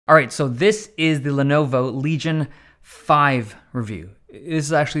All right, so this is the Lenovo Legion 5 review. This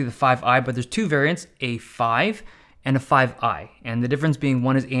is actually the 5i, but there's two variants, a 5 and a 5i. And the difference being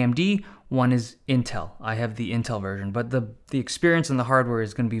one is AMD, one is Intel. I have the Intel version, but the experience and the hardware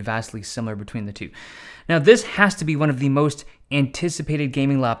is going to be vastly similar between the two. Now, this has to be one of the most anticipated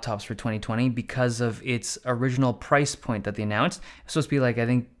gaming laptops for 2020 because of its original price point that they announced. It's supposed to be like, I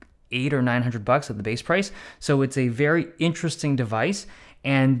think, $800 or $900 at the base price. So it's a very interesting device.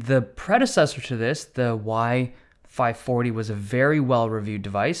 And the predecessor to this, the Y540, was a very well-reviewed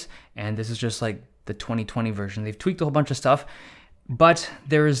device. And this is just like the 2020 version. They've tweaked a whole bunch of stuff, but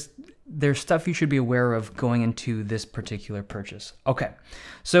there's stuff you should be aware of going into this particular purchase. Okay,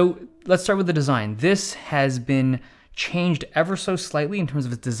 so let's start with the design. This has been changed ever so slightly in terms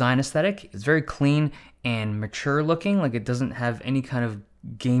of its design aesthetic. It's very clean and mature looking, like it doesn't have any kind of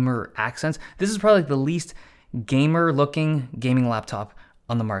gamer accents. This is probably like the least gamer looking gaming laptop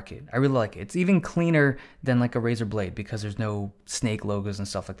on the market. I really like it. It's even cleaner than like a Razer Blade because there's no snake logos and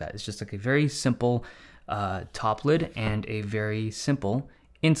stuff like that. It's just like a very simple top lid and a very simple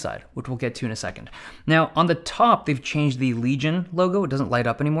inside, which we'll get to in a second. Now, on the top, they've changed the Legion logo. It doesn't light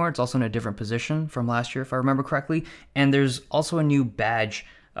up anymore. It's also in a different position from last year, if I remember correctly. And there's also a new badge,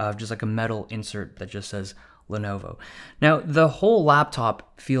 just like a metal insert that just says Lenovo. Now, the whole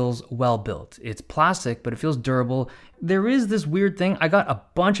laptop feels well built. It's plastic, but it feels durable. There is this weird thing. I got a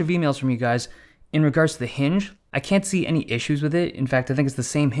bunch of emails from you guys in regards to the hinge. I can't see any issues with it. In fact, I think it's the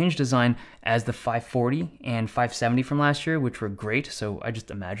same hinge design as the 540 and 570 from last year, which were great. So I just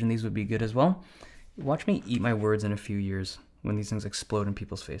imagine these would be good as well. Watch me eat my words in a few years when these things explode in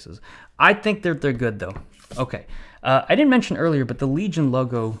people's faces. I think they're good though. Okay, I didn't mention earlier, but the Legion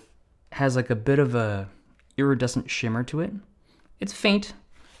logo has like a bit of a iridescent shimmer to it. It's faint,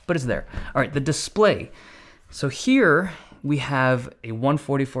 but it's there. All right, the display. So here we have a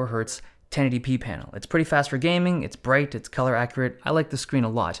 144 Hertz 1080p panel. It's pretty fast for gaming, it's bright, it's color accurate. I like the screen a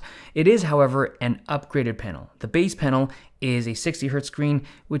lot. It is, however, an upgraded panel. The base panel is a 60 Hertz screen,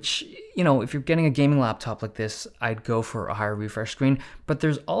 which, you know, if you're getting a gaming laptop like this, I'd go for a higher refresh screen. But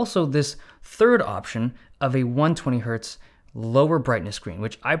there's also this third option of a 120 Hertz lower brightness screen,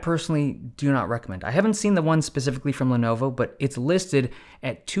 which I personally do not recommend. I haven't seen the one specifically from Lenovo, but it's listed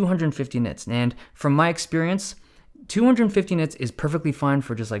at 250 nits. And from my experience, 250 nits is perfectly fine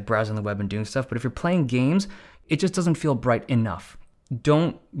for just like browsing the web and doing stuff. But if you're playing games, it just doesn't feel bright enough.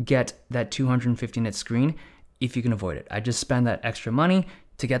 Don't get that 250 nit screen if you can avoid it. I just spend that extra money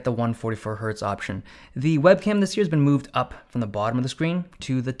to get the 144 Hertz option. The webcam this year has been moved up from the bottom of the screen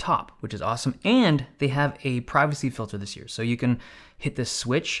to the top, which is awesome. And they have a privacy filter this year. So you can hit this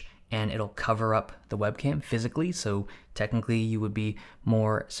switch and it'll cover up the webcam physically. So technically you would be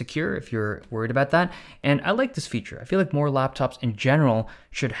more secure if you're worried about that. And I like this feature. I feel like more laptops in general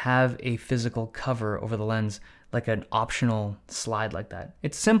should have a physical cover over the lens, like an optional slide like that.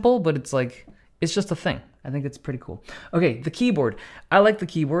 It's simple, but it's like, it's just a thing. I think it's pretty cool. Okay, the keyboard. I like the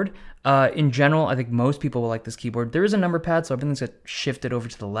keyboard. In general, I think most people will like this keyboard. There is a number pad, so everything's got shifted over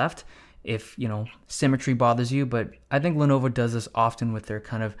to the left if, you know, symmetry bothers you. But I think Lenovo does this often with their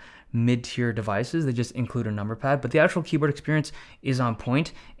kind of mid-tier devices. They just include a number pad. But the actual keyboard experience is on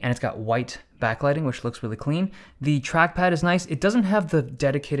point, and it's got white backlighting, which looks really clean. The trackpad is nice. It doesn't have the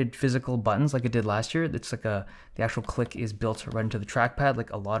dedicated physical buttons like it did last year. It's like the actual click is built right into the trackpad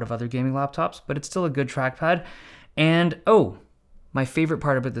like a lot of other gaming laptops, but it's still a good trackpad. And oh, my favorite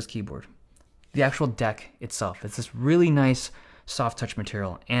part about this keyboard, the actual deck itself. It's this really nice soft touch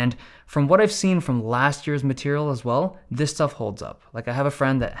material. And from what I've seen from last year's material as well, this stuff holds up. Like I have a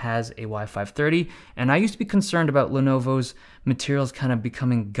friend that has a Y530, and I used to be concerned about Lenovo's materials kind of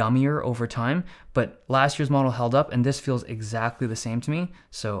becoming gummier over time, but last year's model held up, and this feels exactly the same to me.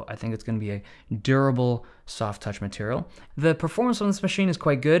 So I think it's going to be a durable soft touch material. The performance on this machine is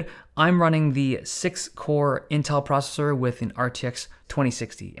quite good. I'm running the 6-core Intel processor with an RTX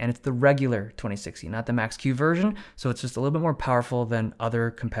 2060, and it's the regular 2060, not the Max-Q version. So it's just a little bit more powerful than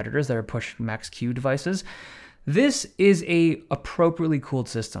other competitors that are pushing Max-Q devices. This is a appropriately cooled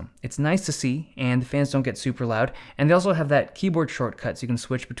system. It's nice to see, and the fans don't get super loud. And they also have that keyboard shortcut, so you can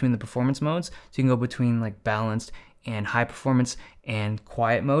switch between the performance modes. So you can go between like balanced and high performance and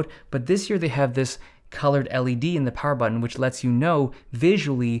quiet mode. But this year they have this colored LED in the power button, which lets you know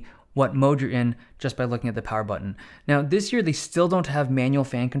visually what mode you're in just by looking at the power button. Now, this year they still don't have manual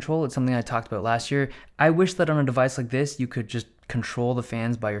fan control. It's something I talked about last year. I wish that on a device like this, you could just control the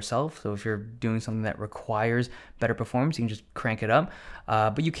fans by yourself. So if you're doing something that requires better performance, you can just crank it up,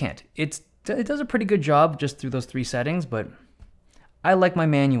 but you can't. It does a pretty good job just through those 3 settings, but I like my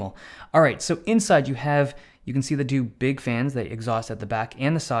manual. All right, so inside you have You can see the two big fans, they exhaust at the back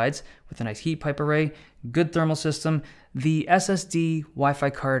and the sides with a nice heat pipe array, good thermal system. The SSD, Wi-Fi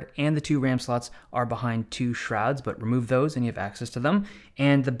card, and the two RAM slots are behind two shrouds, but remove those and you have access to them.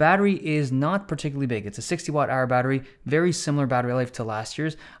 And the battery is not particularly big. It's a 60 watt hour battery, very similar battery life to last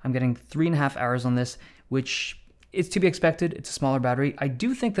year's. I'm getting 3.5 hours on this, which is to be expected. It's a smaller battery. I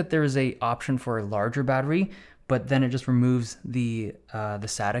do think that there is a option for a larger battery, but then it just removes the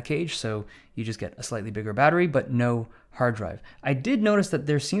SATA cage, so you just get a slightly bigger battery, but no hard drive. I did notice that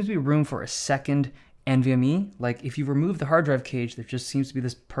there seems to be room for a second NVMe. Like if you remove the hard drive cage, there just seems to be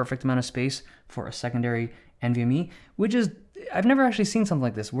this perfect amount of space for a secondary NVMe, which is, I've never actually seen something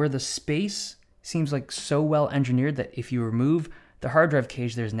like this, where the space seems like so well engineered that if you remove the hard drive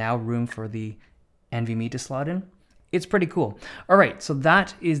cage, there's now room for the NVMe to slot in. It's pretty cool. All right, so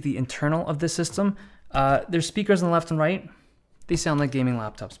that is the internal of this system. There's speakers on the left and right. They sound like gaming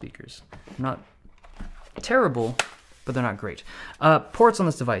laptop speakers. Not terrible, but they're not great. Ports on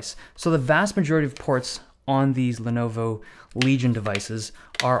this device. So the vast majority of ports on these Lenovo Legion devices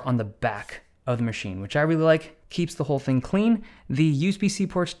are on the back of the machine, which I really like. Keeps the whole thing clean. The USB-C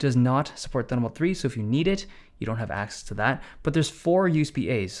port does not support Thunderbolt 3, so if you need it, you don't have access to that. But there's 4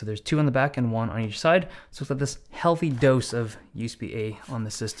 USB-As, so there's 2 on the back and 1 on each side. So it's like this healthy dose of USB-A on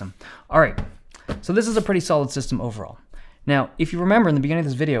the system. All right, so this is a pretty solid system overall. Now, if you remember in the beginning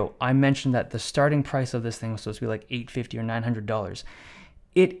of this video, I mentioned that the starting price of this thing was supposed to be like $850 or $900.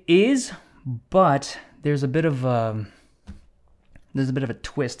 It is, but there's a bit of a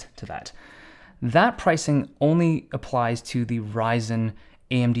twist to that. That pricing only applies to the Ryzen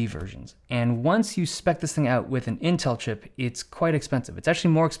AMD versions. And once you spec this thing out with an Intel chip, it's quite expensive. It's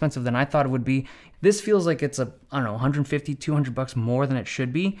actually more expensive than I thought it would be. This feels like it's I don't know, 150, 200 bucks more than it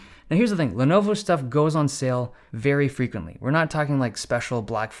should be. Now here's the thing, Lenovo stuff goes on sale very frequently. We're not talking like special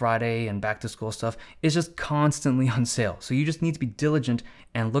Black Friday and back to school stuff. It's just constantly on sale. So you just need to be diligent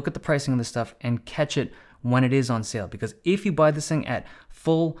and look at the pricing of this stuff and catch it when it is on sale. Because if you buy this thing at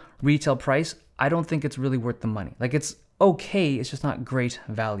full retail price, I don't think it's really worth the money. Like it's okay, it's just not great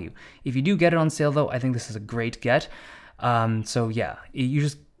value. If you do get it on sale though, I think this is a great get. So yeah, you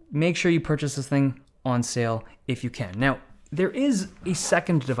just make sure you purchase this thing on sale if you can. Now, there is a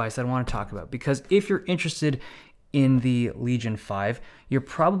second device that I want to talk about, because if you're interested in the Legion 5, you're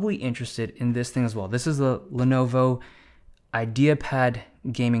probably interested in this thing as well. This is the Lenovo IdeaPad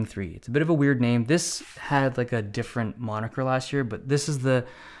Gaming 3. It's a bit of a weird name. This had like a different moniker last year, but this is the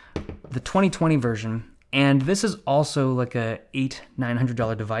 2020 version. And this is also like a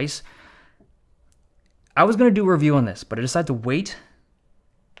 $800-900 device. I was gonna do a review on this, but I decided to wait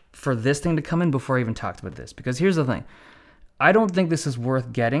for this thing to come in before I even talked about this. Because here's the thing, I don't think this is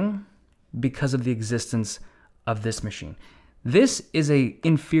worth getting because of the existence of this machine. This is a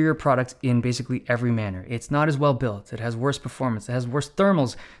inferior product in basically every manner. It's not as well built, it has worse performance, it has worse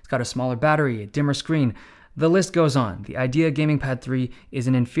thermals, it's got a smaller battery, a dimmer screen. The list goes on. The Idea Gaming Pad 3 is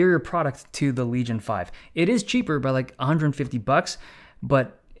an inferior product to the Legion 5. It is cheaper by like 150 bucks,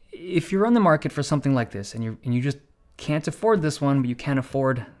 but if you're on the market for something like this and you just can't afford this one, but you can't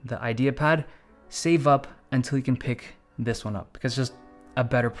afford the IdeaPad, save up until you can pick this one up, because it's just a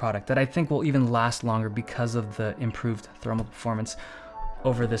better product that I think will even last longer because of the improved thermal performance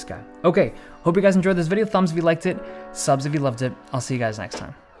over this guy. Okay, hope you guys enjoyed this video. Thumbs if you liked it, subs if you loved it. I'll see you guys next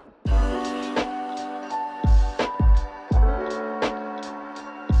time.